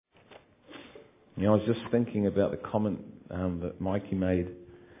I was just thinking about the comment that Mikey made,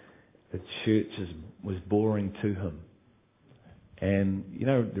 that church was boring to him. And,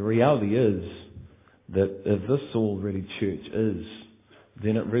 the reality is that if this all really church is,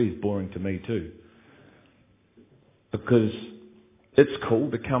 then it really is boring to me too. Because it's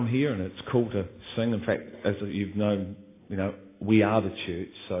cool to come here and it's cool to sing. In fact, as you've known, we are the church.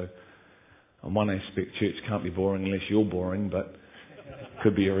 So on one aspect, church can't be boring unless you're boring, but it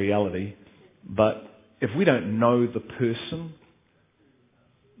could be a reality. But if we don't know the person,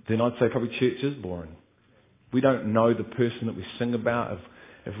 then I'd say probably church is boring. We don't know the person that we sing about.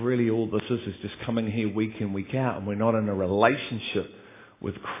 If really all this is just coming here week in, week out, and we're not in a relationship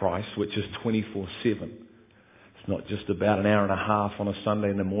with Christ, which is 24/7. It's not just about an hour and a half on a Sunday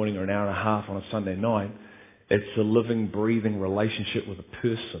in the morning or an hour and a half on a Sunday night. It's a living, breathing relationship with a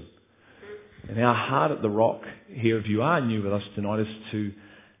person. And our heart at the Rock here, if you are new with us tonight, is to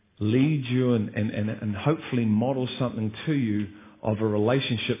lead you and hopefully model something to you of a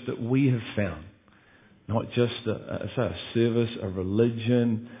relationship that we have found. Not just a service, a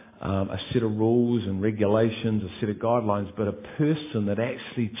religion, a set of rules and regulations, a set of guidelines, but a person that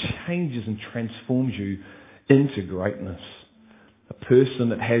actually changes and transforms you into greatness. A person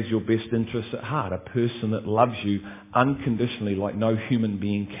that has your best interests at heart. A person that loves you unconditionally like no human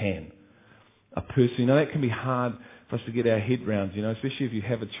being can. A person, that can be hard for us to get our head round, especially if you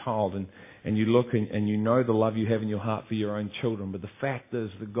have a child and you look and you know the love you have in your heart for your own children. But the fact is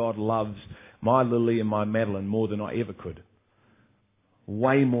that God loves my Lily and my Madeline more than I ever could.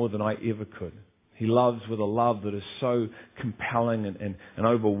 Way more than I ever could. He loves with a love that is so compelling and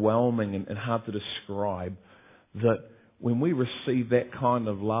overwhelming and hard to describe, that when we receive that kind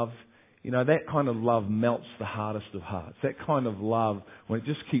of love, that kind of love melts the hardest of hearts. That kind of love, when it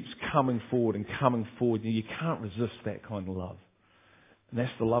just keeps coming forward and coming forward, you can't resist that kind of love. And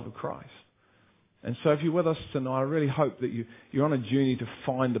that's the love of Christ. And so if you're with us tonight, I really hope that you're on a journey to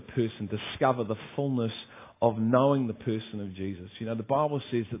find a person, discover the fullness of knowing the person of Jesus. The Bible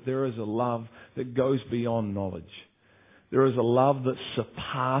says that there is a love that goes beyond knowledge. There is a love that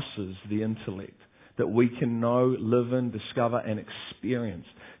surpasses the intellect, that we can know, live in, discover and experience.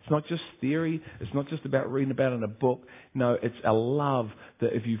 It's not just theory. It's not just about reading about it in a book. No, it's a love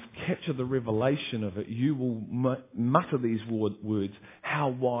that if you've captured the revelation of it, you will mutter these words. How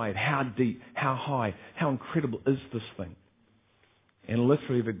wide, how deep, how high, how incredible is this thing? And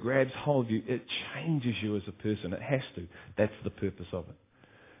literally, if it grabs hold of you, it changes you as a person. It has to. That's the purpose of it.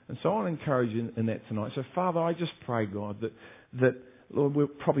 And so I want to encourage you in that tonight. So Father, I just pray, God, that Lord, we're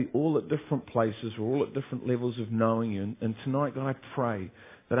probably all at different places. We're all at different levels of knowing you. And tonight, God, I pray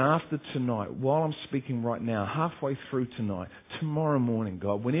that after tonight, while I'm speaking right now, halfway through tonight, tomorrow morning,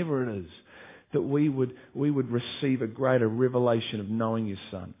 God, whenever it is, that we would receive a greater revelation of knowing your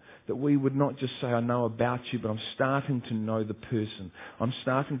Son. That we would not just say, I know about you, but I'm starting to know the person. I'm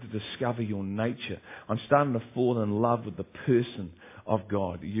starting to discover your nature. I'm starting to fall in love with the person of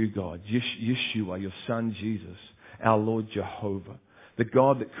God, you God, Yeshua, your Son Jesus, our Lord Jehovah. The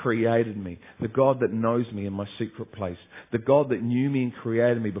God that created me, the God that knows me in my secret place, the God that knew me and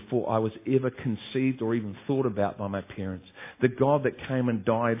created me before I was ever conceived or even thought about by my parents, the God that came and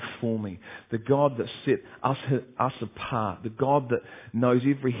died for me, the God that set us apart, the God that knows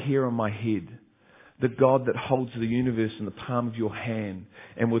every hair on my head, the God that holds the universe in the palm of your hand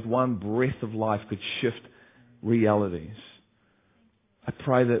and with one breath of life could shift realities. I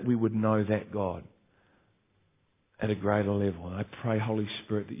pray that we would know that God at a greater level. And I pray, Holy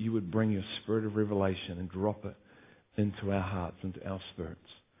Spirit, that you would bring your spirit of revelation and drop it into our hearts, into our spirits.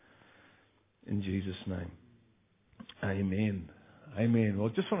 In Jesus' name. Amen. Amen. Well,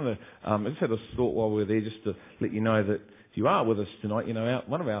 just wanted to, I just had a thought while we were there just to let you know that if you are with us tonight,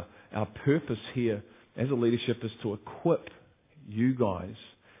 one of our purpose here as a leadership is to equip you guys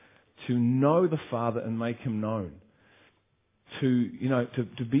to know the Father and make Him known.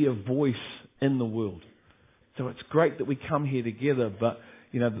 To be a voice in the world. So it's great that we come here together, but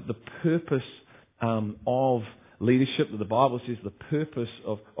the purpose of leadership, that the Bible says the purpose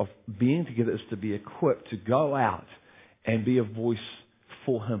of being together is to be equipped to go out and be a voice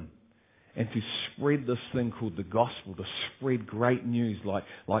for Him, and to spread this thing called the gospel, to spread great news like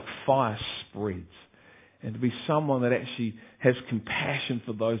fire spreads, and to be someone that actually has compassion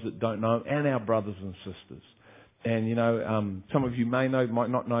for those that don't know, and our brothers and sisters. And some of you may know, might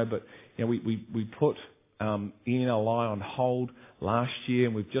not know, but we put ENLI on hold last year,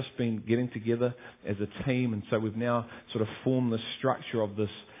 and we've just been getting together as a team, and so we've now sort of formed the structure of this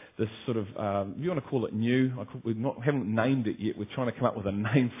this sort of, you want to call it new, haven't named it yet, we're trying to come up with a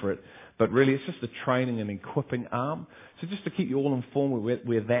name for it, but really it's just a training and equipping arm. So just to keep you all informed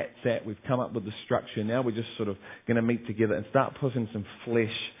where that's at, we've come up with the structure. Now we're just sort of going to meet together and start putting some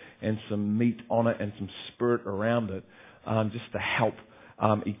flesh and some meat on it and some spirit around it, just to help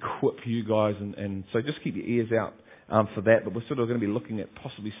equip you guys. And so just keep your ears out for that. But we're sort of going to be looking at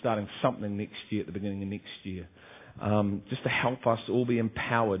possibly starting something next year, at the beginning of next year, just to help us all be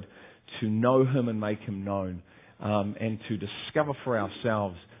empowered to know Him and make Him known, and to discover for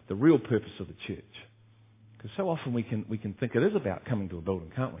ourselves the real purpose of the church. Because so often we can think it is about coming to a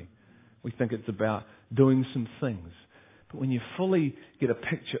building, can't we? We think it's about doing some things. But when you fully get a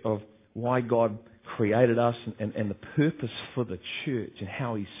picture of why God created us and the purpose for the church and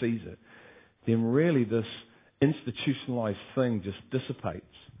how He sees it, then really this institutionalized thing just dissipates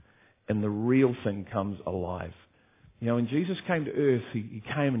and the real thing comes alive. You know, when Jesus came to earth, He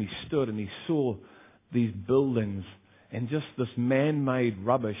came and He stood and He saw these buildings and just this man-made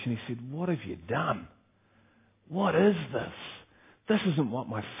rubbish, and He said, "What have you done? What is this? This isn't what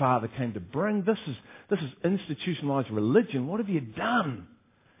my Father came to bring. This is institutionalized religion. What have you done?"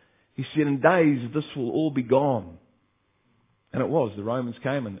 He said, "In days this will all be gone." And it was. The Romans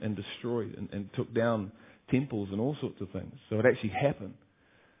came and destroyed and took down temples and all sorts of things. So it actually happened.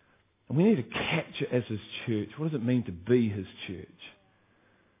 And we need to capture as His church, what does it mean to be His church?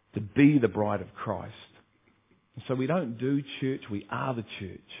 To be the bride of Christ. And so we don't do church, we are the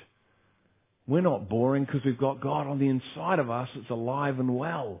church. We're not boring because we've got God on the inside of us. It's alive and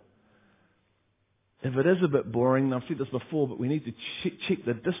well. If it is a bit boring, and I've said this before, but we need to check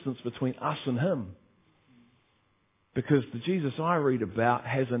the distance between us and Him. Because the Jesus I read about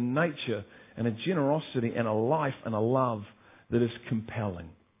has a nature and a generosity and a life and a love that is compelling.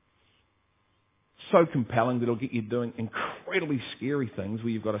 So compelling that it'll get you doing incredibly scary things where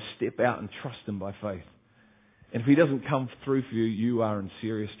you've got to step out and trust Him by faith. And if He doesn't come through for you, you are in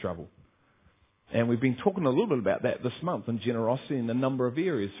serious trouble. And we've been talking a little bit about that this month, and generosity in a number of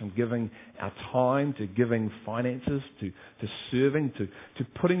areas, from giving our time to giving finances to serving to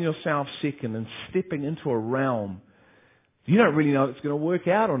putting yourself second and stepping into a realm you don't really know if it's going to work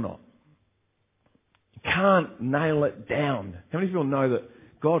out or not. You can't nail it down. How many people know that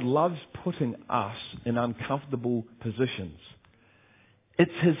God loves putting us in uncomfortable positions?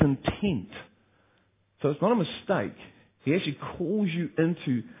 It's His intent. So it's not a mistake. He actually calls you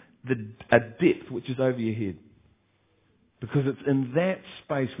into a depth which is over your head. Because it's in that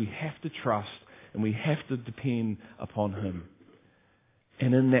space we have to trust and we have to depend upon Him.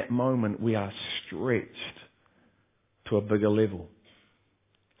 And in that moment we are stretched to a bigger level.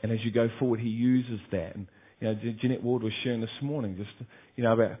 And as you go forward, He uses that. And Jeanette Ward was sharing this morning just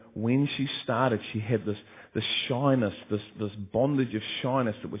about when she started, she had this shyness, this bondage of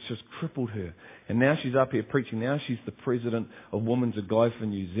shyness that was just crippled her. And now she's up here preaching. Now she's the president of Women's of Life in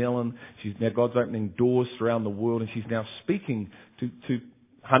New Zealand. Now God's opening doors around the world, and she's now speaking to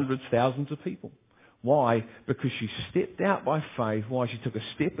hundreds, thousands of people. Why? Because she stepped out by faith. Why? She took a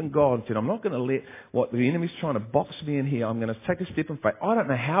step in God and said, I'm not going to let what the enemy's trying to box me in here. I'm going to take a step in faith. I don't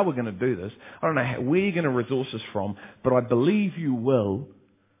know how we're going to do this. I don't know where you're going to resource us from, but I believe you will.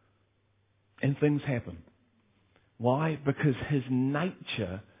 And things happen. Why? Because His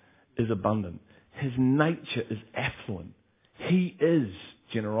nature is abundant. His nature is affluent. He is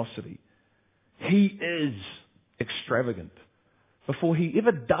generosity. He is extravagant. Before He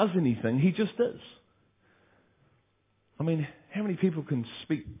ever does anything, He just is. I mean, how many people can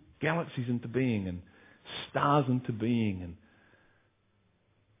speak galaxies into being and stars into being and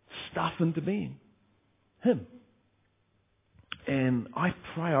stuff into being? Him. And I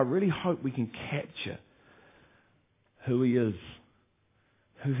pray, I really hope we can capture who He is,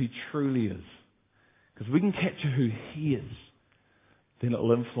 who He truly is. Because we can capture who He is, then it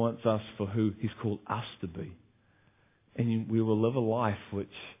will influence us for who He's called us to be. And we will live a life which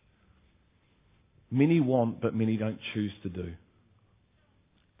many want, but many don't choose to do.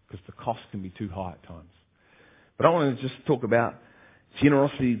 Because the cost can be too high at times. But I want to just talk about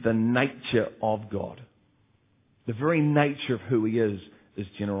generosity, the nature of God. The very nature of who He is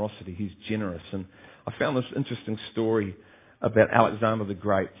generosity. He's generous. And I found this interesting story about Alexander the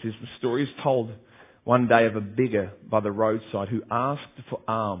Great. It says the story is told one day of a beggar by the roadside who asked for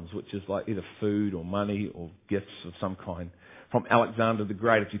alms, which is like either food or money or gifts of some kind, from Alexander the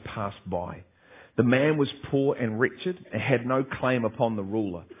Great as he passed by. The man was poor and wretched and had no claim upon the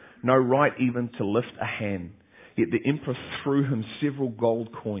ruler, no right even to lift a hand. Yet the emperor threw him several gold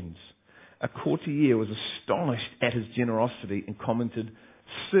coins. A courtier was astonished at his generosity and commented,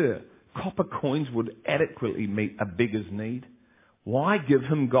 "Sir, copper coins would adequately meet a beggar's need. Why give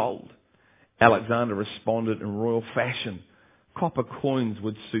him gold? Alexander responded in royal fashion. Copper coins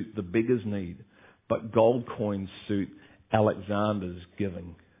would suit the beggar's need, but gold coins suit Alexander's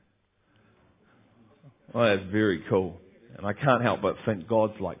giving. Well, that's very cool. And I can't help but think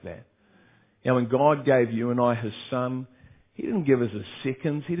God's like that. Now, when God gave you and I His Son, He didn't give us His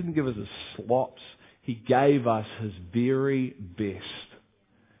seconds. He didn't give us His slops. He gave us His very best.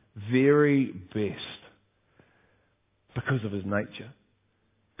 Very best. Because of His nature.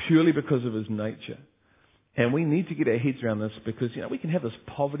 Purely because of His nature. And we need to get our heads around this because, we can have this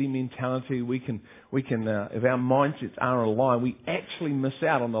poverty mentality. We can, if our mindsets aren't aligned, we actually miss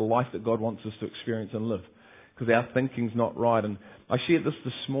out on the life that God wants us to experience and live. Because our thinking's not right. And I shared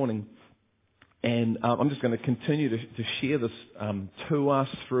this morning. And I'm just going to continue to share this to us,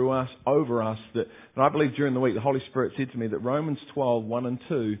 through us, over us. And I believe during the week the Holy Spirit said to me that Romans 12, 1 and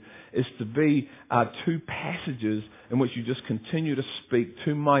 2 is to be two passages in which you just continue to speak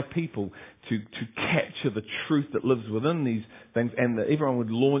to my people to capture the truth that lives within these things, and that everyone would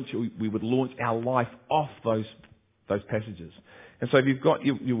we would launch our life off those passages. And so if you've got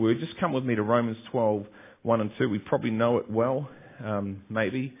your word, just come with me to Romans 12, 1 and 2. We probably know it well,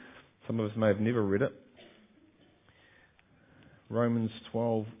 maybe. Some of us may have never read it. Romans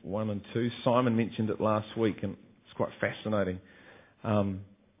 12, 1 and 2. Simon mentioned it last week, and it's quite fascinating.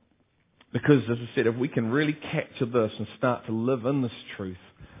 Because, as I said, if we can really capture this and start to live in this truth,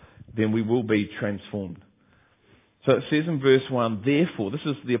 then we will be transformed. So it says in verse 1, therefore, this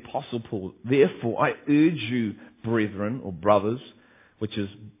is the Apostle Paul, therefore I urge you, brethren, or brothers, which is,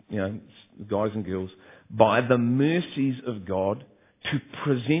 guys and girls, by the mercies of God, to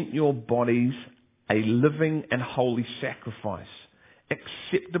present your bodies a living and holy sacrifice,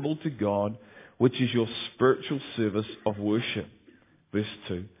 acceptable to God, which is your spiritual service of worship. Verse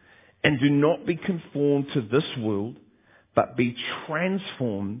 2. And do not be conformed to this world, but be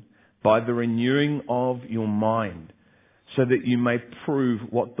transformed by the renewing of your mind, so that you may prove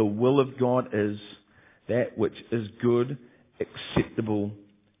what the will of God is, that which is good, acceptable,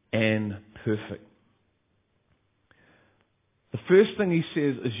 and perfect. The first thing he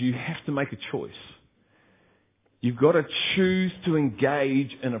says is you have to make a choice. You've got to choose to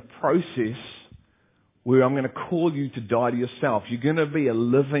engage in a process where I'm going to call you to die to yourself. You're going to be a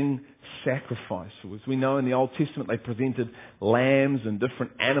living sacrifice. As we know in the Old Testament, they presented lambs and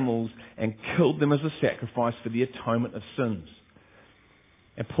different animals and killed them as a sacrifice for the atonement of sins.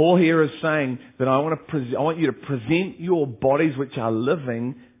 And Paul here is saying that I want you to present your bodies which are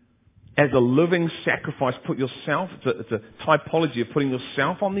living as a living sacrifice. Put yourself, it's a typology of putting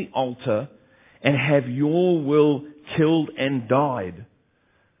yourself on the altar and have your will killed and died.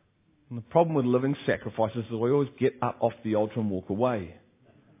 And the problem with living sacrifices is we always get up off the altar and walk away.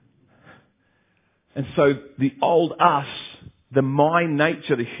 And so the old us, the my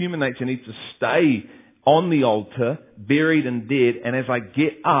nature, the human nature needs to stay on the altar, buried and dead, and as I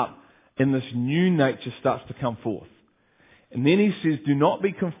get up, and this new nature starts to come forth. And then he says, do not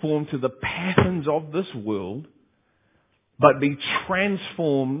be conformed to the patterns of this world, but be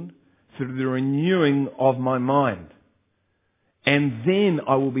transformed through the renewing of my mind. And then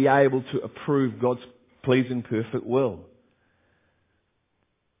I will be able to approve God's pleasing, perfect will.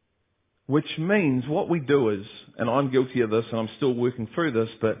 Which means what we do is, and I'm guilty of this and I'm still working through this,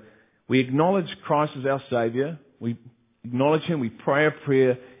 but we acknowledge Christ as our Saviour, we acknowledge Him, we pray a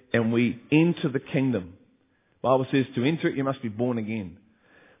prayer, and we enter the kingdom. The Bible says to enter it, you must be born again.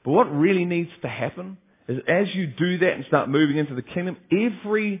 But what really needs to happen is as you do that and start moving into the kingdom,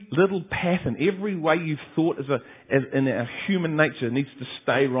 every little pattern, every way you've thought as in our human nature needs to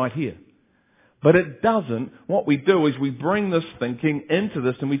stay right here. But it doesn't. What we do is we bring this thinking into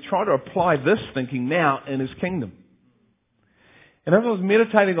this and we try to apply this thinking now in His kingdom. And as I was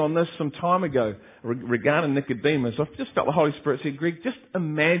meditating on this some time ago regarding Nicodemus, I just felt the Holy Spirit said, Greg, just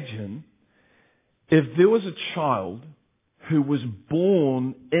imagine if there was a child who was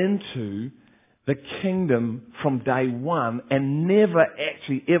born into the kingdom from day one and never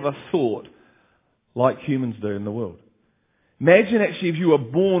actually ever thought like humans do in the world. Imagine actually if you were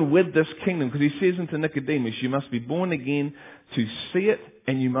born with this kingdom, because he says into Nicodemus, you must be born again to see it,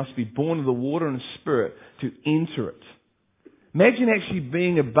 and you must be born of the water and spirit to enter it. Imagine actually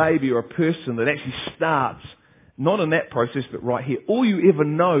being a baby or a person that actually starts, not in that process, but right here. All you ever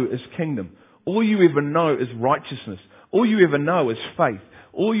know is kingdom. All you ever know is righteousness. All you ever know is faith.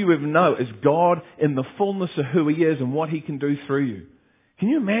 All you ever know is God in the fullness of who He is and what He can do through you. Can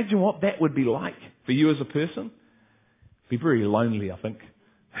you imagine what that would be like for you as a person? It'd be very lonely, I think.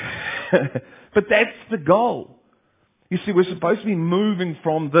 But that's the goal. You see, we're supposed to be moving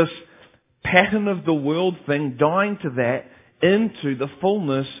from this pattern of the world thing, dying to that, into the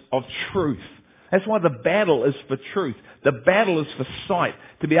fullness of truth. That's why the battle is for truth. The battle is for sight,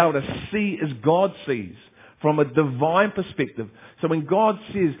 to be able to see as God sees from a divine perspective. So when God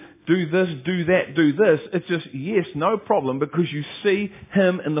says, do this, do that, do this, it's just, yes, no problem, because you see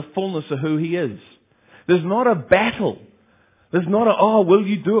Him in the fullness of who He is. There's not a battle. There's not a, oh, will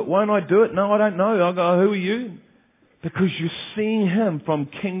you do it? Won't I do it? No, I don't know. I go, who are you? Because you're seeing Him from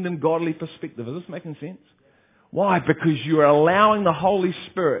kingdom godly perspective. Is this making sense? Why? Because you're allowing the Holy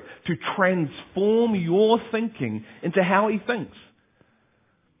Spirit to transform your thinking into how He thinks.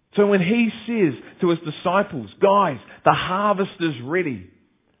 So when He says to His disciples, guys, the harvest is ready.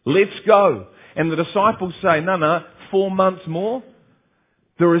 Let's go. And the disciples say, no, 4 months more.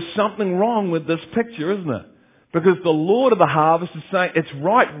 There is something wrong with this picture, isn't it? Because the Lord of the harvest is saying, it's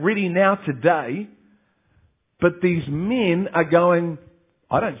right ready now today. But these men are going,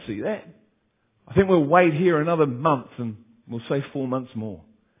 I don't see that. I think we'll wait here another month and we'll say 4 months more.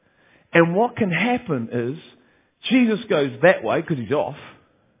 And what can happen is, Jesus goes that way because He's off.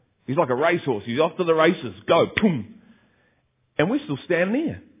 He's like a racehorse. He's off to the races. Go, boom. And we're still standing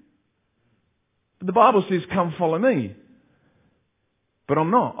there. But the Bible says, come follow me. But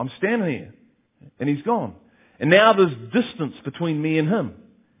I'm not. I'm standing here. And He's gone. And now there's distance between me and Him.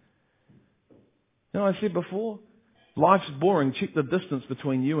 You know, I said before, life's boring. Check the distance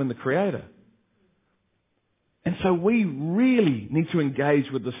between you and the Creator. And so we really need to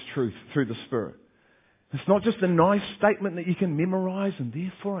engage with this truth through the Spirit. It's not just a nice statement that you can memorize, and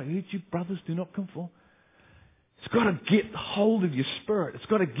therefore I urge you, brothers, do not conform. It's got to get hold of your spirit. It's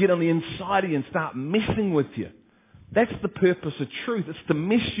got to get on the inside of you and start messing with you. That's the purpose of truth. It's to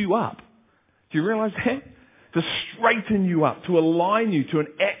mess you up. Do you realize that? To straighten you up, to align you to an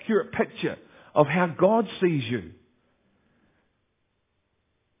accurate picture of how God sees you.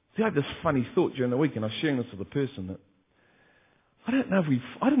 See, I had this funny thought during the week, and I was sharing this with a person that I don't know if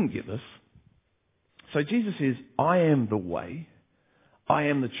I didn't get this. So Jesus says, I am the way, I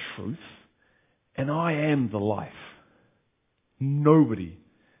am the truth, and I am the life. Nobody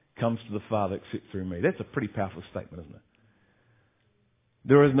comes to the Father except through me. That's a pretty powerful statement, isn't it?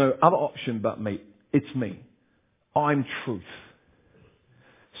 There is no other option but me. It's me. I'm truth.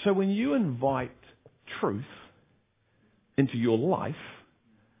 So when you invite truth into your life,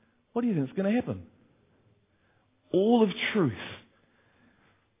 what do you think is going to happen? All of truth.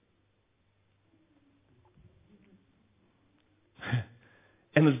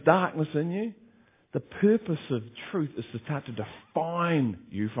 And there's darkness in you. The purpose of truth is to start to define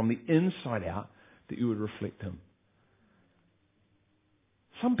you from the inside out, that you would reflect Him.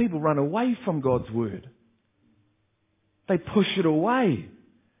 Some people run away from God's Word. They push it away.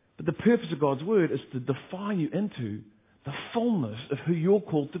 But the purpose of God's Word is to define you into the fullness of who you're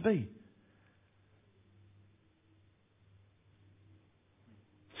called to be.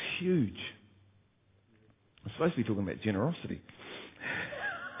 It's huge. I'm supposed to be talking about generosity.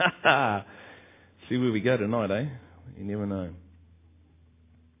 See where we go tonight, eh? You never know.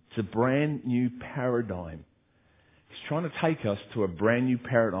 It's a brand new paradigm. He's trying to take us to a brand new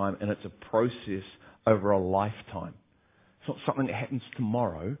paradigm, and it's a process over a lifetime. It's not something that happens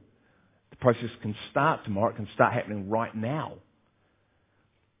tomorrow. The process can start tomorrow. It can start happening right now.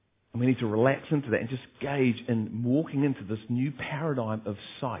 And we need to relax into that and just gauge in walking into this new paradigm of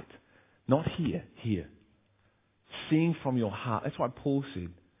sight. Not here. Seeing from your heart. That's why Paul said,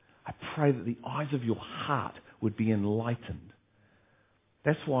 I pray that the eyes of your heart would be enlightened.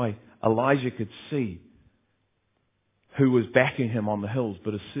 That's why Elijah could see who was backing him on the hills,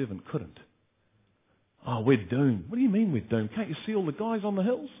 but his servant couldn't. Oh, we're doomed. What do you mean we're doomed? Can't you see all the guys on the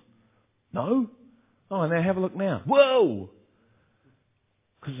hills? No. Oh, now have a look now. Whoa!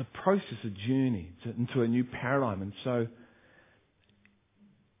 Because it's a process, a journey into a new paradigm. And so,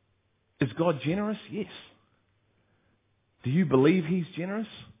 is God generous? Yes. Do you believe He's generous?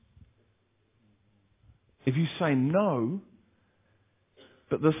 If you say no,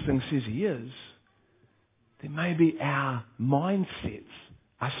 but this thing says He is, then maybe our mindsets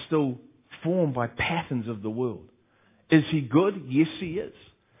are still formed by patterns of the world. Is He good? Yes, He is.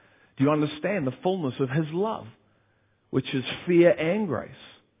 Do you understand the fullness of His love, which is fear and grace?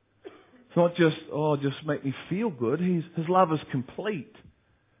 It's not just, just make me feel good. His love is complete.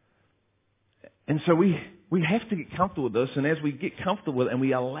 And so we have to get comfortable with this, and as we get comfortable with it and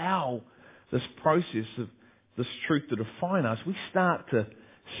we allow this process of this truth to define us, we start to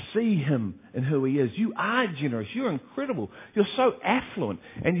see Him and who He is. You are generous. You're incredible. You're so affluent.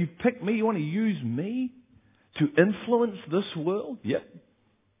 And you pick me. You want to use me to influence this world? Yep.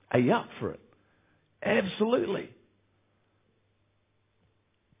 Are you up for it? Absolutely.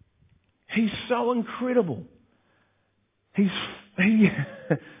 He's so incredible. He,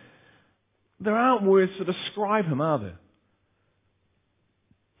 there aren't words to describe him, are there?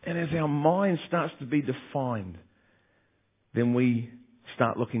 And as our mind starts to be defined, then we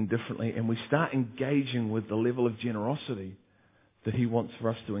start looking differently and we start engaging with the level of generosity that he wants for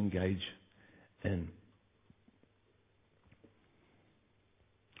us to engage in.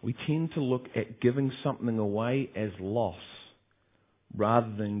 We tend to look at giving something away as loss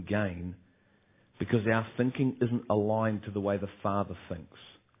rather than gain because our thinking isn't aligned to the way the Father thinks.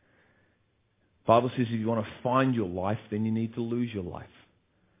 The Bible says if you want to find your life, then you need to lose your life.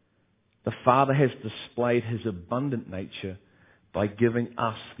 The Father has displayed his abundant nature by giving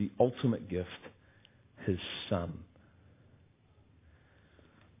us the ultimate gift, his Son.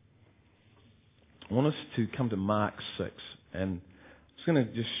 I want us to come to Mark 6, and I'm just going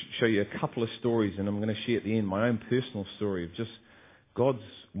to just show you a couple of stories, and I'm going to share at the end my own personal story of just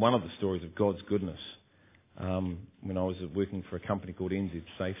one of the stories of God's goodness. When I was working for a company called NZ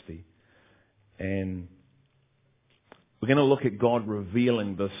Safety, and we're going to look at God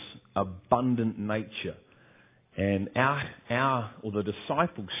revealing this abundant nature. And the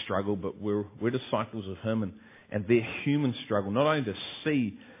disciples struggle, but we're disciples of him, and their human struggle, not only to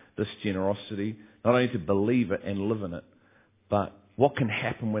see this generosity, not only to believe it and live in it, but what can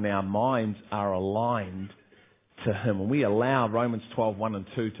happen when our minds are aligned to him. And we allow Romans 12:1 and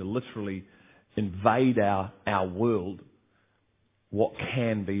 2 to literally invade our world, what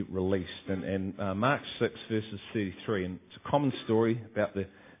can be released. And Mark 6 verses 33, and it's a common story about the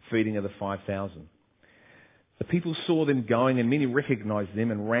feeding of the 5,000. The people saw them going, and many recognized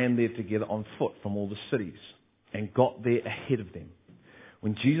them and ran there together on foot from all the cities and got there ahead of them.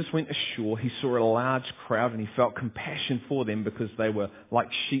 When Jesus went ashore, he saw a large crowd and he felt compassion for them because they were like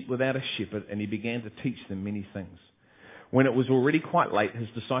sheep without a shepherd, and he began to teach them many things. When it was already quite late, his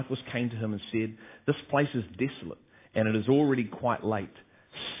disciples came to him and said, "This place is desolate, and it is already quite late.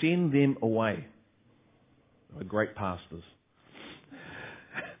 Send them away." They're great pastors.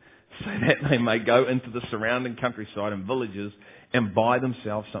 "So that they may go into the surrounding countryside and villages and buy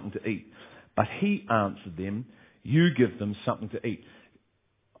themselves something to eat." But he answered them, "You give them something to eat."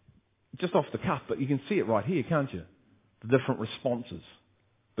 Just off the cuff, but you can see it right here, can't you? The different responses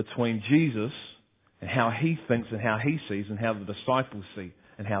between Jesus and how he thinks and how he sees and how the disciples see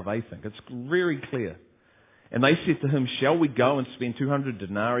and how they think. It's very clear. And they said to him, "Shall we go and spend 200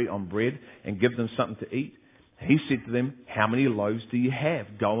 denarii on bread and give them something to eat?" He said to them, "How many loaves do you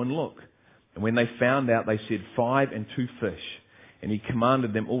have? Go and look." And when they found out, they said, 5 and 2 fish. And he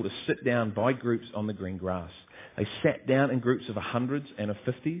commanded them all to sit down by groups on the green grass. They sat down in groups of 100s and of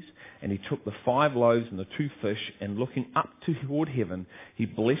 50s, and he took the 5 loaves and the 2 fish, and looking up toward heaven, he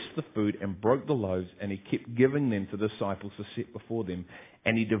blessed the food and broke the loaves, and he kept giving them to the disciples to set before them.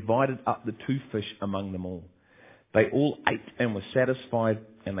 And he divided up the 2 fish among them all. They all ate and were satisfied,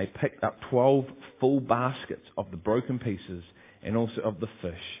 and they picked up 12 full baskets of the broken pieces and also of the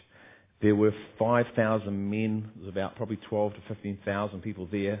fish. There were 5,000 men. There was about probably 12 to 15,000 people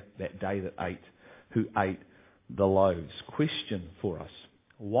there that day who ate the loaves. Question for us.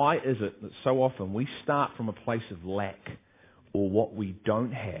 Why is it that so often we start from a place of lack or what we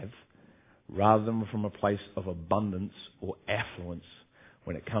don't have rather than from a place of abundance or affluence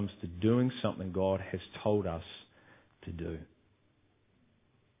when it comes to doing something God has told us to do?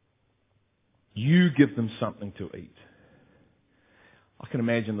 You give them something to eat. I can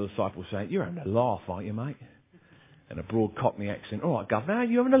imagine the disciples saying, "You're having a laugh, aren't you, mate?" In a broad Cockney accent. "All right, governor, are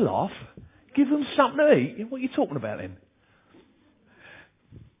you having a laugh? Give them something to eat." "What are you talking about then?"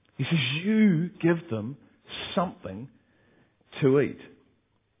 He says, "You give them something to eat."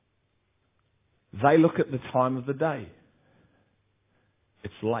 They look at the time of the day.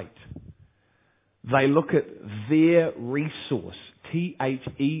 It's late. They look at their resource,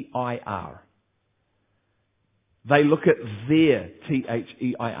 T-H-E-I-R. They look at their,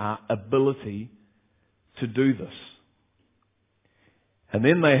 T-H-E-I-R, ability to do this. And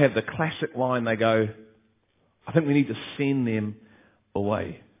then they have the classic line, they go, "I think we need to send them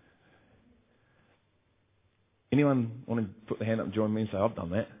away." Anyone want to put their hand up and join me and say, "I've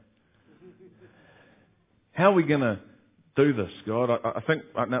done that"? How are we going to do this, God? I think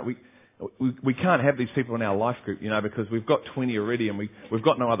we can't have these people in our life group, because we've got 20 already and we've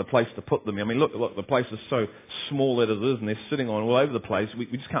got no other place to put them. I mean, look, the place is so small that it is, and they're sitting on all over the place. We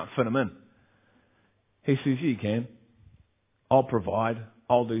just can't fit them in. He says, "You can. I'll provide.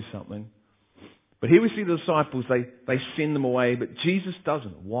 I'll do something." But here we see the disciples, they send them away, but Jesus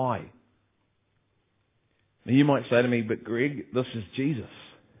doesn't. Why? Now you might say to me, "But Greg, this is Jesus."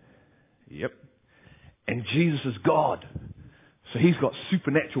 Yep. And Jesus is God. So he's got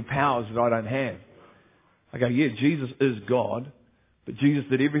supernatural powers that I don't have. I go, yeah, Jesus is God, but Jesus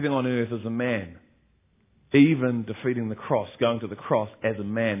did everything on earth as a man. Even defeating the cross, going to the cross as a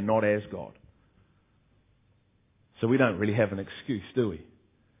man, not as God. So we don't really have an excuse, do we?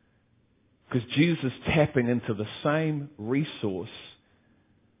 Because Jesus is tapping into the same resource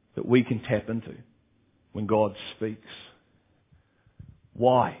that we can tap into when God speaks.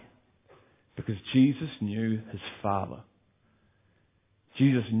 Why? Because Jesus knew His Father.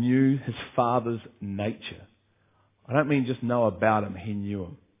 Jesus knew His Father's nature. I don't mean just know about Him, He knew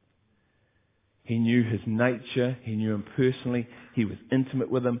Him. He knew His nature. He knew Him personally. He was intimate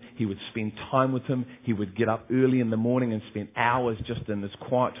with Him. He would spend time with Him. He would get up early in the morning and spend hours just in His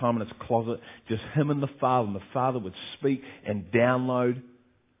quiet time in His closet, just Him and the Father. And the Father would speak and download.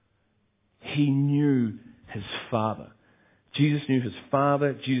 He knew His Father. Jesus knew His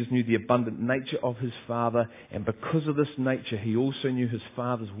Father. Jesus knew the abundant nature of His Father. And because of this nature, He also knew His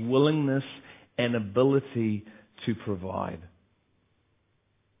Father's willingness and ability to provide.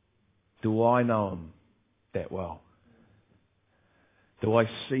 Do I know Him that well? Do I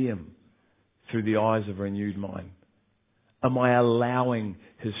see Him through the eyes of a renewed mind? Am I allowing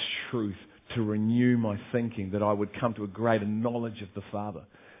His truth to renew my thinking that I would come to a greater knowledge of the Father?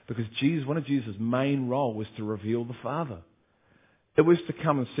 Because one of Jesus' main role was to reveal the Father. It was to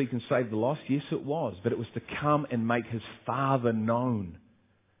come and seek and save the lost. Yes, it was. But it was to come and make His Father known.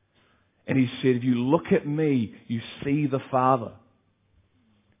 And He said, if you look at me, you see the Father.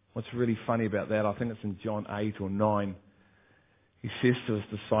 What's really funny about that, I think it's in John 8 or 9, He says to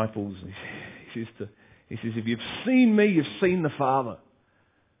His disciples, He says, if you've seen me, you've seen the Father.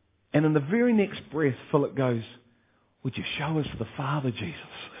 And in the very next breath, Philip goes, would you show us the Father, Jesus?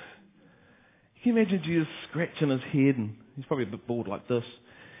 Can you imagine Jesus scratching his head, and he's probably a bit bored like this.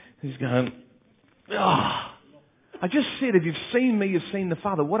 He's going, I just said, if you've seen me, you've seen the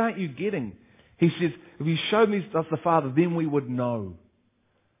Father. What aren't you getting? He says, if you showed me us the Father, then we would know.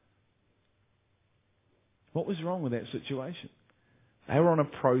 What was wrong with that situation? They were on a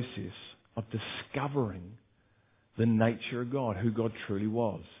process of discovering the nature of God, who God truly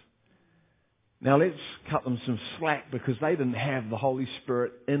was. Now let's cut them some slack because they didn't have the Holy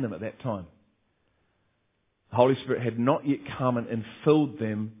Spirit in them at that time. The Holy Spirit had not yet come and filled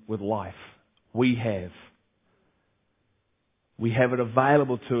them with life. We have. We have it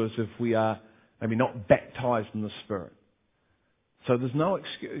available to us if we are maybe not baptized in the Spirit. So there's no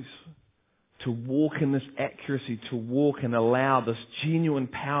excuse to walk in this accuracy, to walk and allow this genuine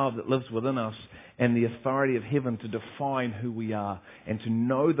power that lives within us and the authority of heaven to define who we are and to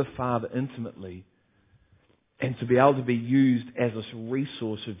know the Father intimately and to be able to be used as this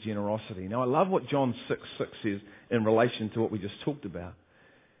resource of generosity. Now I love what John 6:6 says in relation to what we just talked about,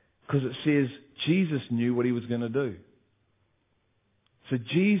 because it says Jesus knew what He was going to do. So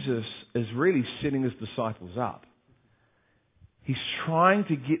Jesus is really setting His disciples up. He's trying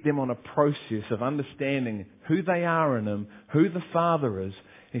to get them on a process of understanding who they are in Him, who the Father is.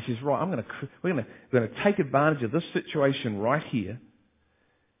 And He says, right, we're going to take advantage of this situation right here.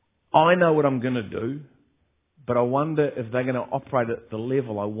 I know what I'm going to do, but I wonder if they're going to operate at the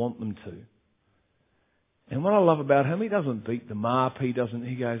level I want them to. And what I love about Him, He doesn't beat them up. He goes,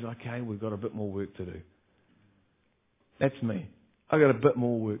 okay, we've got a bit more work to do. That's me. I've got a bit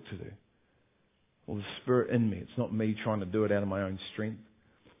more work to do. Or the Spirit in me. It's not me trying to do it out of my own strength.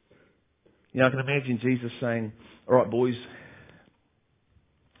 I can imagine Jesus saying, all right, boys,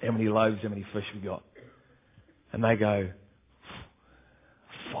 how many loaves, how many fish we got? And they go,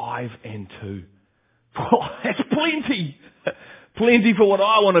 5 and 2. That's plenty. Plenty for what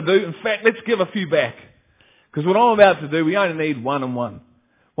I want to do. In fact, let's give a few back. Because what I'm about to do, we only need 1 and 1.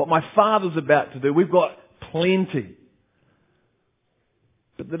 What my Father's about to do, we've got plenty.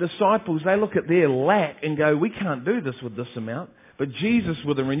 But the disciples, they look at their lack and go, we can't do this with this amount. But Jesus,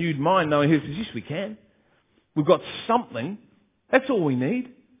 with a renewed mind, knowing He says, yes, we can. We've got something. That's all we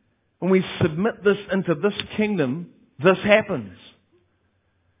need. When we submit this into this kingdom, this happens.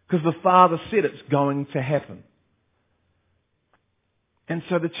 Because the Father said it's going to happen. And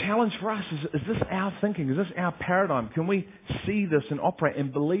so the challenge for us is this our thinking? Is this our paradigm? Can we see this and operate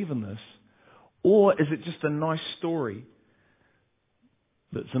and believe in this? Or is it just a nice story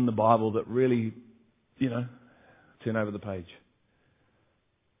that's in the Bible that really, turn over the page?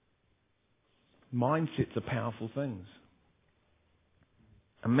 Mindsets are powerful things.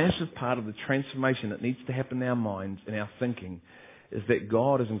 A massive part of the transformation that needs to happen in our minds and our thinking is that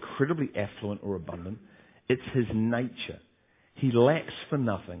God is incredibly affluent or abundant. It's His nature. He lacks for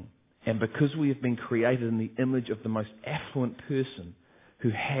nothing. And because we have been created in the image of the most affluent person who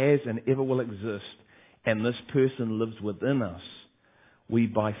has and ever will exist, and this person lives within us, we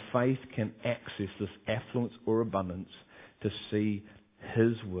by faith can access this affluence or abundance to see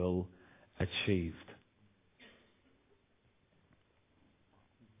His will achieved.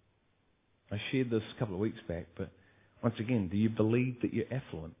 I shared this a couple of weeks back, but once again, do you believe that you're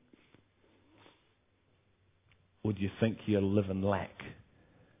affluent? Or do you think you live in lack?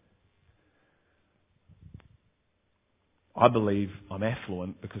 I believe I'm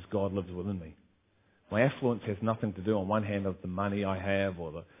affluent because God lives within me. My affluence has nothing to do on one hand of the money I have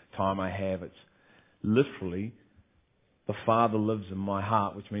or the time I have. It's literally the Father lives in my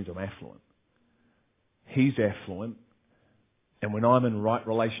heart, which means I'm affluent. He's affluent. And when I'm in right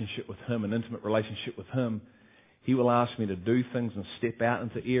relationship with Him, an intimate relationship with Him, He will ask me to do things and step out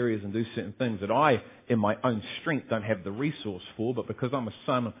into areas and do certain things that I, in my own strength, don't have the resource for, but because I'm a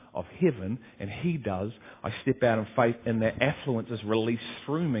son of heaven and He does, I step out in faith and that affluence is released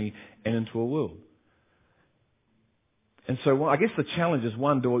through me and into a world. And so I guess the challenge is,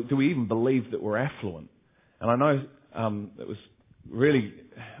 one, do we even believe that we're affluent? And I know it was really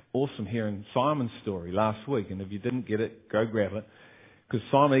awesome hearing Simon's story last week, and if you didn't get it, go grab it. Because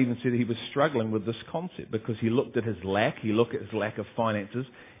Simon even said he was struggling with this concept because he looked at his lack, he looked at his lack of finances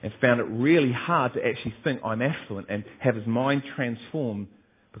and found it really hard to actually think I'm affluent and have his mind transformed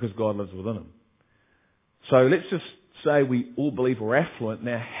because God lives within him. So let's just say we all believe we're affluent.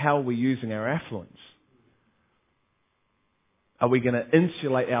 Now, how are we using our affluence? Are we going to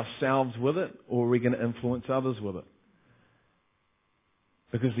insulate ourselves with it, or are we going to influence others with it?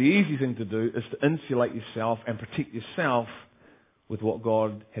 Because the easy thing to do is to insulate yourself and protect yourself with what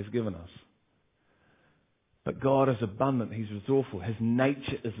God has given us. But God is abundant. He's resourceful. His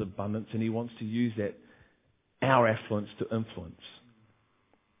nature is abundance, and He wants to use that, our affluence, to influence.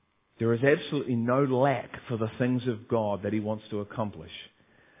 There is absolutely no lack for the things of God that He wants to accomplish.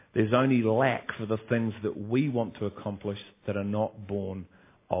 There's only lack for the things that we want to accomplish that are not born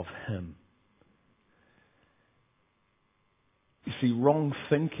of Him. You see, wrong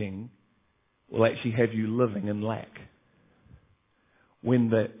thinking will actually have you living in lack. When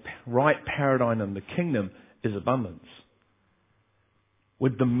the right paradigm in the kingdom is abundance.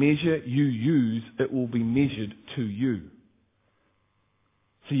 With the measure you use, it will be measured to you.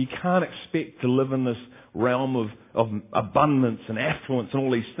 So you can't expect to live in this realm of abundance and affluence and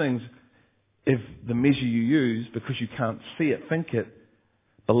all these things if the measure you use, because you can't see it, think it,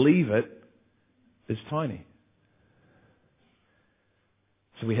 believe it, is tiny.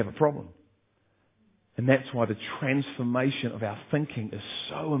 So we have a problem. And that's why the transformation of our thinking is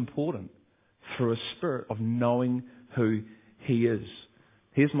so important through a spirit of knowing who He is.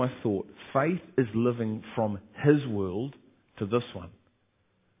 Here's my thought. Faith is living from His world to this one.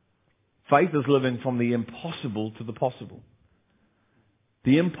 Faith is living from the impossible to the possible.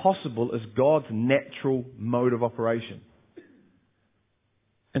 The impossible is God's natural mode of operation.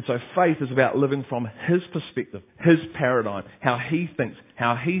 And so faith is about living from His perspective, His paradigm, how He thinks,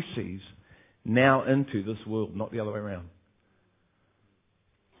 how He sees, now into this world, not the other way around.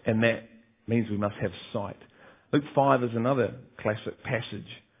 And that means we must have sight. Luke 5 is another classic passage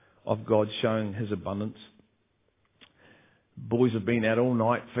of God showing His abundance. Boys have been out all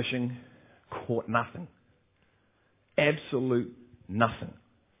night fishing, caught nothing. Absolute nothing.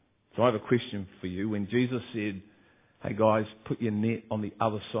 So I have a question for you. When Jesus said, hey guys, put your net on the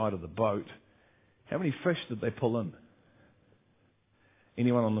other side of the boat, how many fish did they pull in?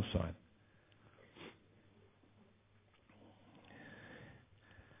 Anyone on this side?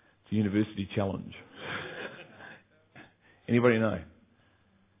 It's a university challenge. Anybody know?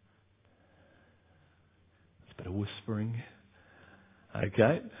 It's a bit of whispering.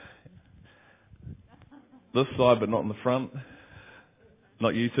 Okay. This side, but not in the front.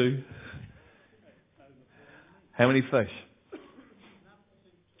 Not you two. How many fish?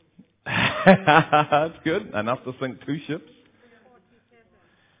 That's good. Enough to sink 2 ships.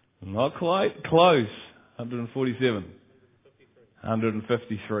 Not quite. Close. 147.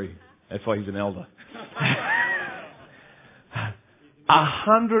 153. That's why he's an elder.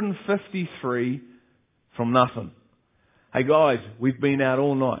 153 from nothing. Hey guys, we've been out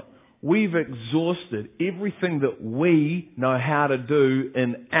all night. We've exhausted everything that we know how to do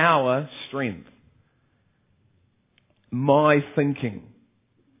in our strength. My thinking.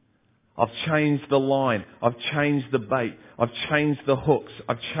 I've changed the line. I've changed the bait. I've changed the hooks.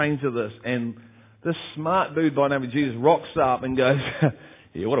 I've changed this. And this smart dude by the name of Jesus rocks up and goes,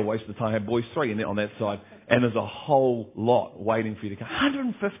 yeah, what a waste of time. Have boys 3 in there on that side. And there's a whole lot waiting for you to come.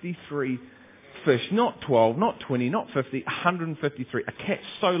 153 fish. Not 12, not 20, not 50. 153. A catch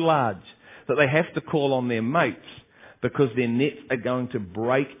so large that they have to call on their mates because their nets are going to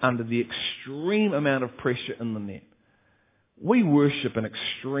break under the extreme amount of pressure in the net. We worship an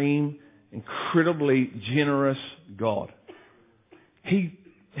extreme, incredibly generous God. He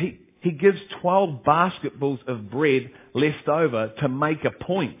gives 12 basketfuls of bread left over to make a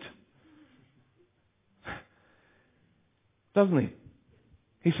point. Doesn't he?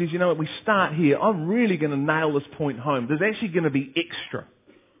 He says, you know what, we start here. I'm really going to nail this point home. There's actually going to be extra.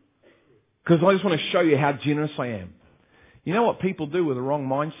 Because I just want to show you how generous I am. You know what people do with a wrong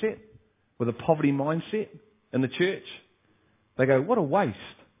mindset? With a poverty mindset in the church? They go, what a waste.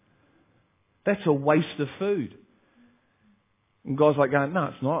 That's a waste of food. And God's like going, no,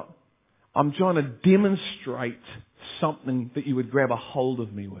 it's not. I'm trying to demonstrate something that you would grab a hold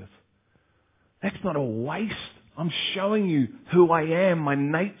of me with. That's not a waste. I'm showing you who I am, my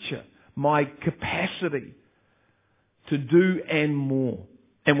nature, my capacity to do and more.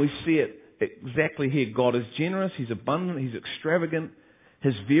 And we see it exactly here. God is generous, He's abundant, He's extravagant.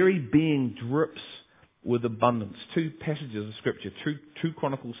 His very being drips with abundance. Two passages of Scripture, 2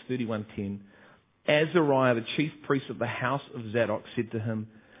 Chronicles 31:10. Azariah, the chief priest of the house of Zadok, said to him,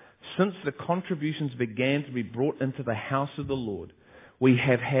 since the contributions began to be brought into the house of the Lord, we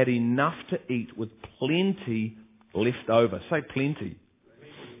have had enough to eat with plenty left over. Say plenty.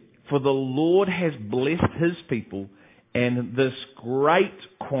 For the Lord has blessed His people, and this great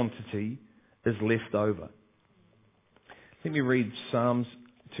quantity is left over. Let me read Psalms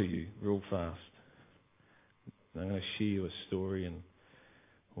to you real fast. I'm going to share you a story and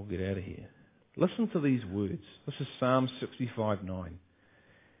we'll get out of here. Listen to these words. This is Psalm 65:9.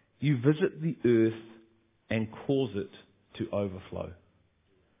 You visit the earth and cause it to overflow.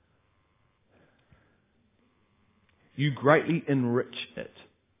 You greatly enrich it.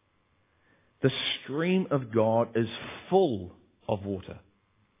 The stream of God is full of water.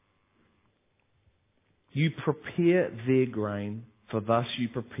 You prepare their grain, for thus you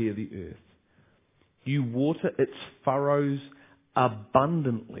prepare the earth. You water its furrows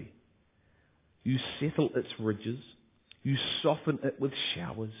abundantly. You settle its ridges. You soften it with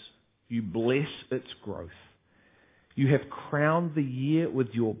showers. You bless its growth. You have crowned the year with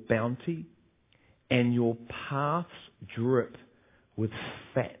your bounty, and your paths drip with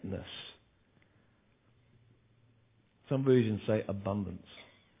fatness. Some versions say abundance.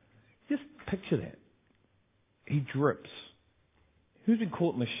 Just picture that. He drips. Who's been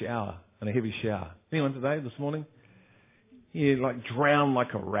caught in the shower, in a heavy shower? Anyone today, this morning? You like drown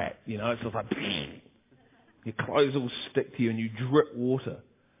like a rat, you know, it's just like your clothes all stick to you and you drip water.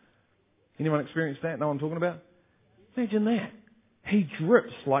 Anyone experienced that? Know what I'm talking about? Imagine that. He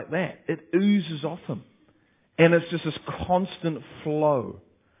drips like that. It oozes off him. And it's just this constant flow.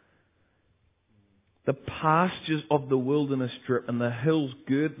 The pastures of the wilderness drip and the hills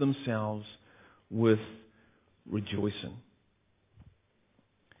gird themselves with rejoicing.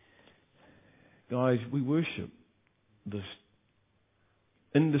 Guys, we worship this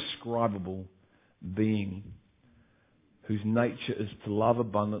indescribable being whose nature is to love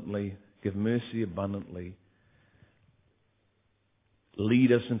abundantly, give mercy abundantly,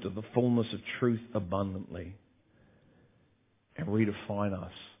 lead us into the fullness of truth abundantly, and redefine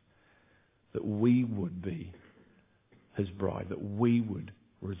us, that we would be His bride, that we would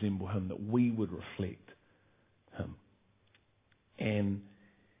resemble Him, that we would reflect Him. And,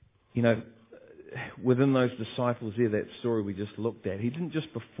 you know, within those disciples there, that story we just looked at, He didn't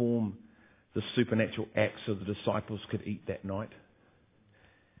just perform the supernatural acts so the disciples could eat that night.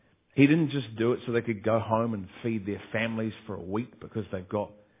 He didn't just do it so they could go home and feed their families for a week because they've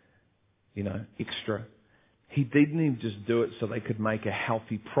got, you know, extra. He didn't even just do it so they could make a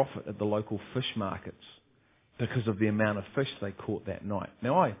healthy profit at the local fish markets because of the amount of fish they caught that night.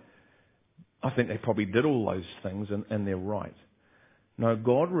 Now, I think they probably did all those things and they're right. No,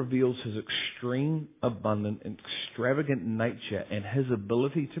 God reveals His extreme, abundant, and extravagant nature and His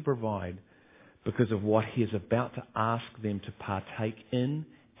ability to provide because of what He is about to ask them to partake in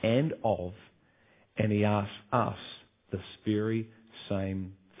and of, and He asks us this very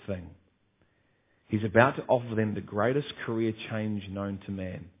same thing. He's about to offer them the greatest career change known to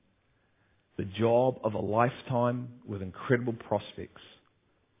man, the job of a lifetime with incredible prospects.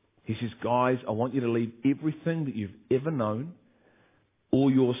 He says, guys, I want you to leave everything that you've ever known,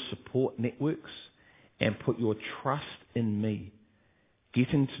 all your support networks, and put your trust in me.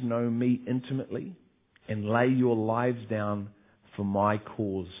 Getting to know me intimately and lay your lives down for my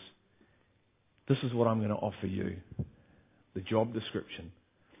cause. This is what I'm going to offer you. The job description.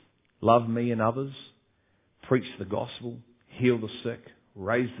 Love me and others. Preach the gospel. Heal the sick.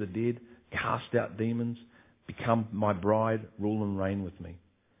 Raise the dead. Cast out demons. Become my bride. Rule and reign with me.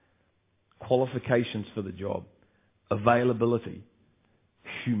 Qualifications for the job. Availability.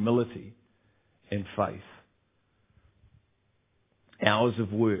 Humility. And faith. Hours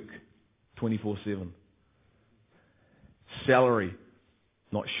of work, 24/7. Salary,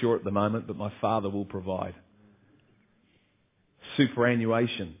 not sure at the moment, but my Father will provide.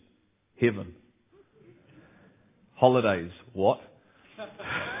 Superannuation, heaven. Holidays, what?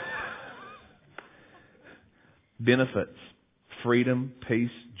 Benefits, freedom, peace,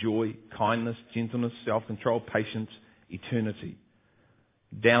 joy, kindness, gentleness, self-control, patience, eternity.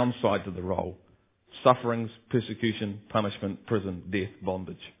 Downside to the role, sufferings, persecution, punishment, prison, death,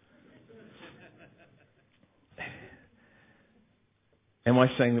 bondage. Am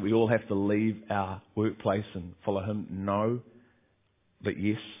I saying that we all have to leave our workplace and follow Him? No, but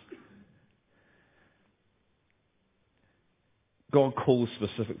yes. God calls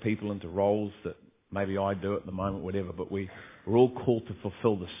specific people into roles that maybe I do at the moment, whatever, but we're all called to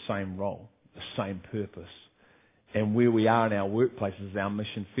fulfill the same role, the same purpose. And where we are in our workplace is our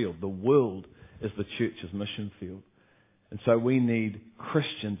mission field. The world is the church's mission field. And so we need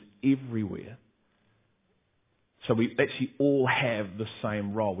Christians everywhere. So we actually all have the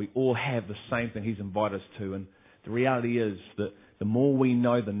same role. We all have the same thing He's invited us to. And the reality is that the more we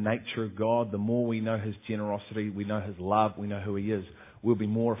know the nature of God, the more we know His generosity, we know His love, we know who He is, we'll be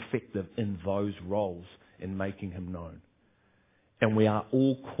more effective in those roles in making Him known. And we are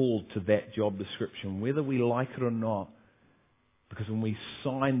all called to that job description, whether we like it or not. Because when we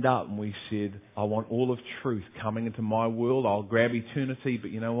signed up and we said, I want all of truth coming into my world, I'll grab eternity,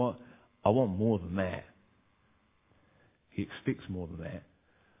 but you know what? I want more than that. He expects more than that.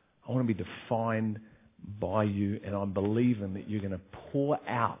 I want to be defined by you, and I'm believing that you're going to pour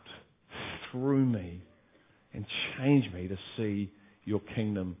out through me and change me to see your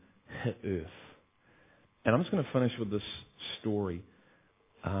kingdom hit earth. And I'm just going to finish with this story,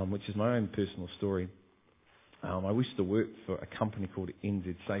 which is my own personal story. I used to work for a company called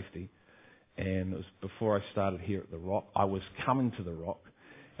NZ Safety, and it was before I started here at the Rock. I was coming to the Rock,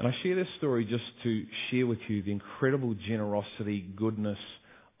 and I share this story just to share with you the incredible generosity, goodness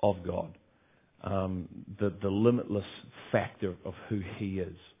of God, the limitless factor of who He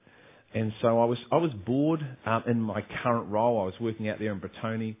is. And so I was bored in my current role. I was working out there in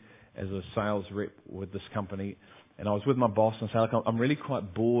Bretoni as a sales rep with this company, and I was with my boss and I said, look, I'm really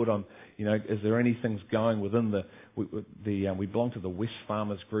quite bored. Is there any things going within we belong to the West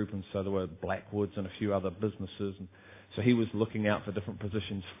Farmers Group, and so there were Blackwoods and a few other businesses, and so he was looking out for different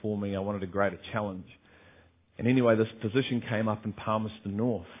positions for me. I wanted a greater challenge. And anyway, this position came up in Palmerston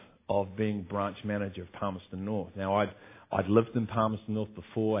North of being branch manager of Palmerston North. Now, I'd lived in Palmerston North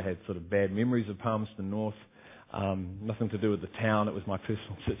before. I had sort of bad memories of Palmerston North. Nothing to do with the town. It was my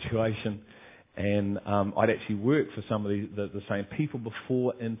personal situation. And I'd actually worked for some of the same people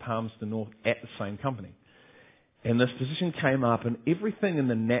before in Palmerston North at the same company. And this position came up, and everything in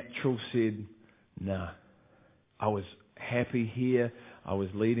the natural said, nah. I was happy here. I was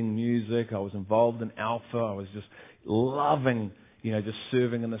leading music. I was involved in Alpha. I was just loving, just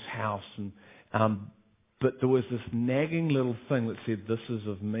serving in this house. And but there was this nagging little thing that said, this is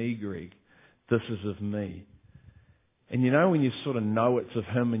of me, Greg. This is of me. And when you sort of know it's of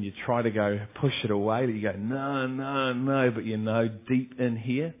Him and you try to go push it away, you go, no, but deep in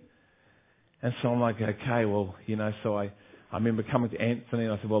here. And so I'm like, okay, well, so I remember coming to Anthony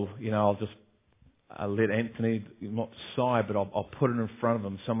and I said, well, I'll let Anthony, not sigh, but I'll put it in front of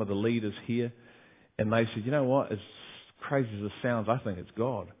him, some of the leaders here. And they said, you know what, as crazy as it sounds, I think it's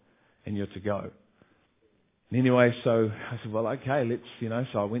God and you're to go. And anyway, so I said, well, okay, let's,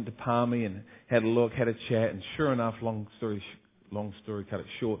 so I went to Palmy and had a look, had a chat, and sure enough, long story cut it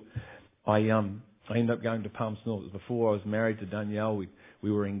short, I ended up going to Palmerston North. It was before I was married to Danielle.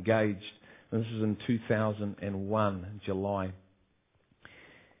 We were engaged. And this is in 2001, July.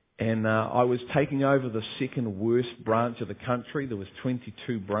 And I was taking over the second worst branch of the country. There was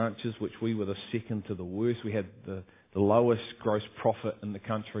 22 branches, which we were the second to the worst. We had the lowest gross profit in the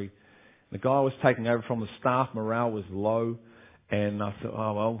country. The guy I was taking over from, the staff morale was low, and I thought,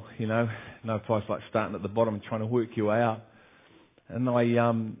 oh well, no place like starting at the bottom and trying to work your way out. And I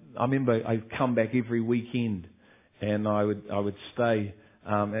remember I'd come back every weekend, and I would stay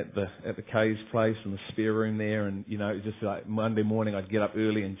at the Kay's place in the spare room there, and just like Monday morning I'd get up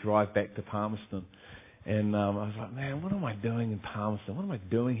early and drive back to Palmerston, and I was like, man, what am I doing in Palmerston? What am I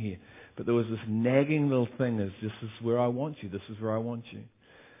doing here? But there was this nagging little thing: this is where I want you. This is where I want you.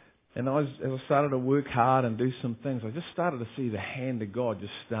 And as I started to work hard and do some things, I just started to see the hand of God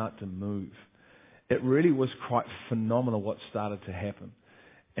just start to move. It really was quite phenomenal what started to happen.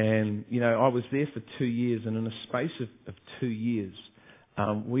 And, I was there for 2 years, and in a space of 2 years,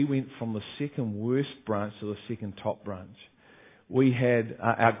 we went from the second worst branch to the second top branch. We had,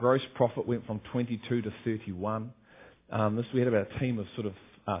 our gross profit went from 22 to 31. We had about a team of sort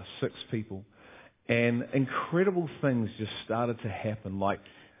of 6 people. And incredible things just started to happen, like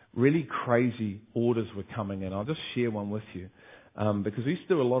really crazy orders were coming in. I'll just share one with you, because we used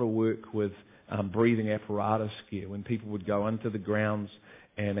to do a lot of work with breathing apparatus gear when people would go into the grounds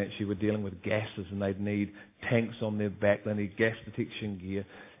and actually were dealing with gases and they'd need tanks on their back, they need gas detection gear.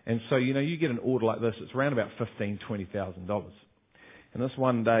 And so, you get an order like this, it's around about $15,000, $20,000. And this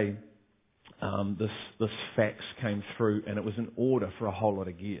one day, this fax came through and it was an order for a whole lot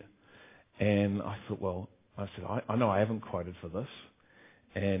of gear. And I thought, I know I haven't quoted for this.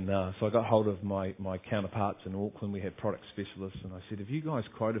 And so I got hold of my counterparts in Auckland. We had product specialists, and I said, have you guys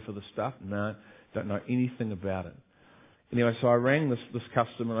quoted for this stuff? No, don't know anything about it. Anyway, so I rang this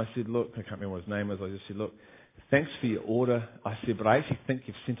customer and I said, look, I can't remember what his name is. I just said, look, thanks for your order. I said, but I actually think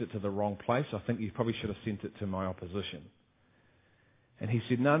you've sent it to the wrong place. I think you probably should have sent it to my opposition. And he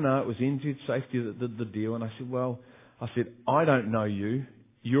said, no, it was NZ Safety that did the deal. And I said, I don't know you.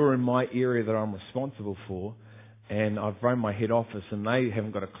 You're in my area that I'm responsible for. And I've run my head office and they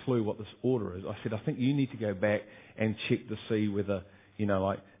haven't got a clue what this order is. I said, I think you need to go back and check to see whether,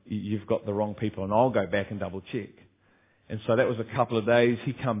 you've got the wrong people, and I'll go back and double check. And so that was a couple of days.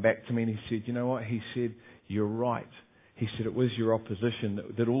 He come back to me and he said, you know what? He said, you're right. He said, it was your opposition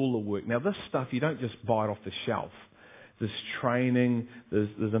that did all the work. Now this stuff, you don't just buy it off the shelf. There's training,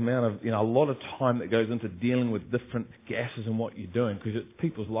 there's amount of, a lot of time that goes into dealing with different gases and what you're doing, because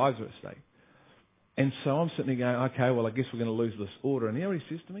people's lives are at stake. And so I'm sitting there going, okay, well, I guess we're going to lose this order. And you know what he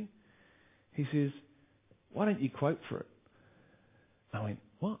says to me? He says, why don't you quote for it? I went,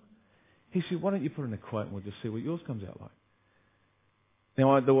 what? He said, why don't you put in a quote and we'll just see what yours comes out like?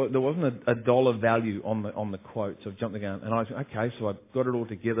 Now, there wasn't a dollar value on the quote, so I jumped the gun. And I said, okay, so I got it all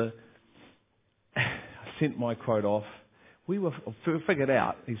together. I sent my quote off. We were figured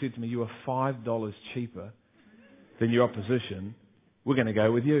out, he said to me, you were $5 cheaper than your opposition. We're going to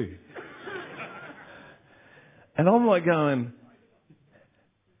go with you. And I'm like going,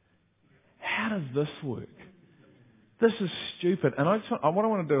 how does this work? This is stupid. And what I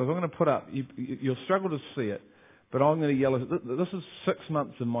want to do is I'm going to put up, you'll struggle to see it, but I'm going to yell, this is 6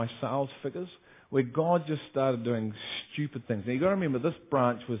 months of my sales figures where God just started doing stupid things. Now you've got to remember, this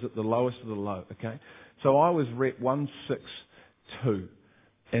branch was at the lowest of the low, okay? So I was rep 162,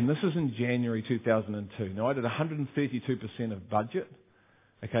 and this is in January 2002. Now I did 132% of budget,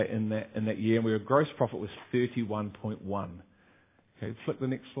 okay, in that year, and our gross profit was 31.1. Okay, flip the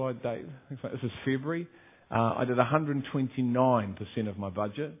next slide, Dave. This is February. I did 129% of my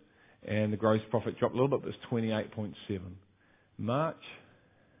budget, and the gross profit dropped a little bit, but it was 28.7. March,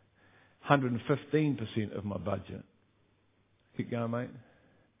 115% of my budget. Keep going, mate.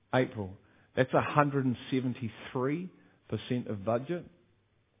 April, that's 173% of budget.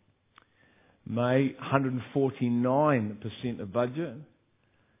 May, 149% of budget.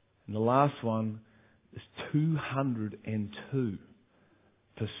 And the last one is 202%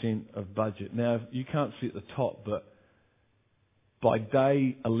 of budget. Now, you can't see at the top, but by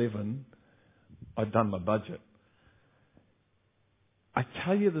day 11, I'd done my budget. I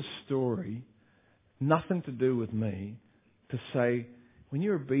tell you the story, nothing to do with me, to say, when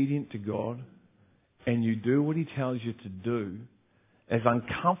you're obedient to God and you do what He tells you to do, as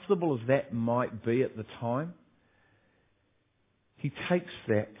uncomfortable as that might be at the time, He takes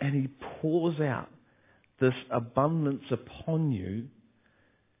that and He pours out this abundance upon you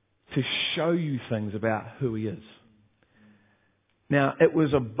to show you things about who He is. Now, it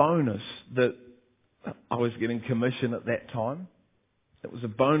was a bonus that I was getting commission at that time. It was a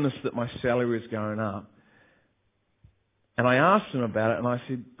bonus that my salary was going up. And I asked Him about it, and I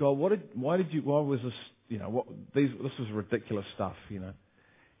said, God, why was this, this was ridiculous stuff,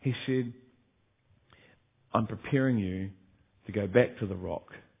 He said, I'm preparing you to go back to the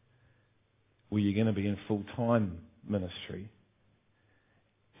rock where you're going to be in full-time ministry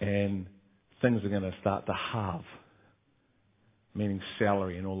and things are going to start to halve, meaning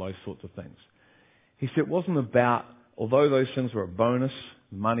salary and all those sorts of things. He said it wasn't about, although those things were a bonus,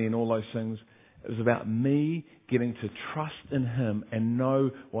 money and all those things, it was about me getting to trust in Him and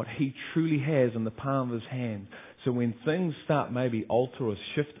know what He truly has in the palm of His hand. So when things start maybe alter or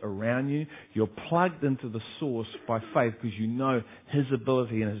shift around you, you're plugged into the source by faith because you know His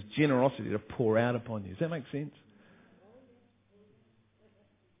ability and His generosity to pour out upon you. Does that make sense?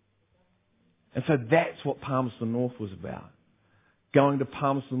 And so that's what Palmerston North was about. Going to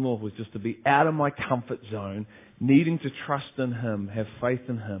Palmerston North was just to be out of my comfort zone, needing to trust in Him, have faith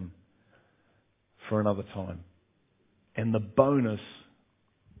in Him for another time. And the bonus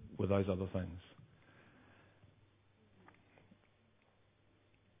were those other things.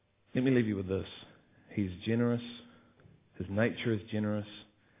 Let me leave you with this. He's generous His nature is generous.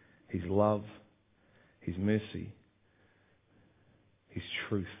 His love, His mercy, His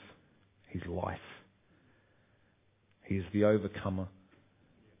truth, His life. He is the overcomer.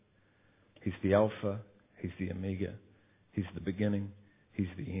 He's the Alpha. He's the Omega. He's the beginning. He's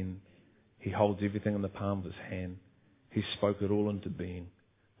the end. He holds everything in the palm of His hand. He spoke it all into being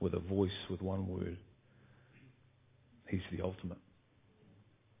with a voice, with one word. He's the ultimate.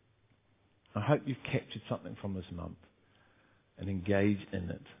 I hope you've captured something from this month and engage in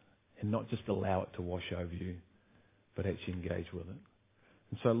it, and not just allow it to wash over you, but actually engage with it.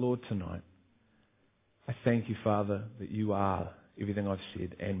 And so, Lord, tonight, I thank you, Father, that you are everything I've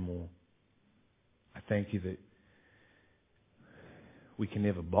said and more. I thank you that we can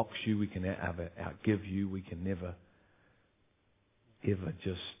never box you, we can never outgive you, we can never, ever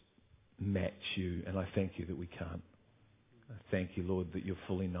just match you, and I thank you that we can't. I thank you, Lord, that you're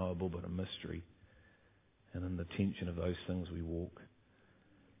fully knowable but a mystery, and in the tension of those things we walk.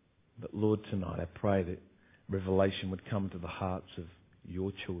 But Lord, tonight I pray that revelation would come to the hearts of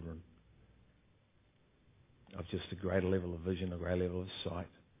your children, of just a greater level of vision, a greater level of sight,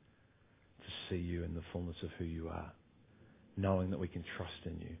 to see you in the fullness of who you are, knowing that we can trust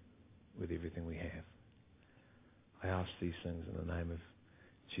in you with everything we have. I ask these things in the name of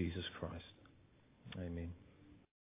Jesus Christ. Amen.